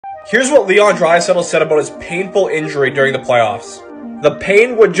Here's what Leon Draisaitl said about his painful injury during the playoffs. The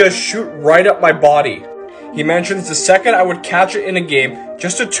pain would just shoot right up my body. He mentions the second I would catch it in a game,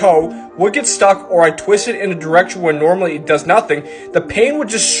 just a toe would get stuck or I twist it in a direction where normally it does nothing, the pain would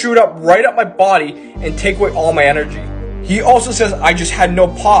just shoot up right up my body and take away all my energy. He also says I just had no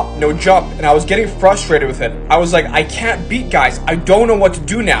pop, no jump, and I was getting frustrated with it. I was like, I can't beat guys. I don't know what to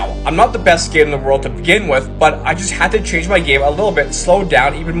do now. I'm not the best skater in the world to begin with, but I just had to change my game a little bit, slow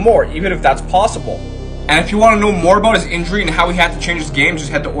down even more, even if that's possible. And if you want to know more about his injury and how he had to change his game, just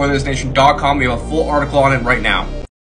head to OilersNation.com. We have a full article on it right now.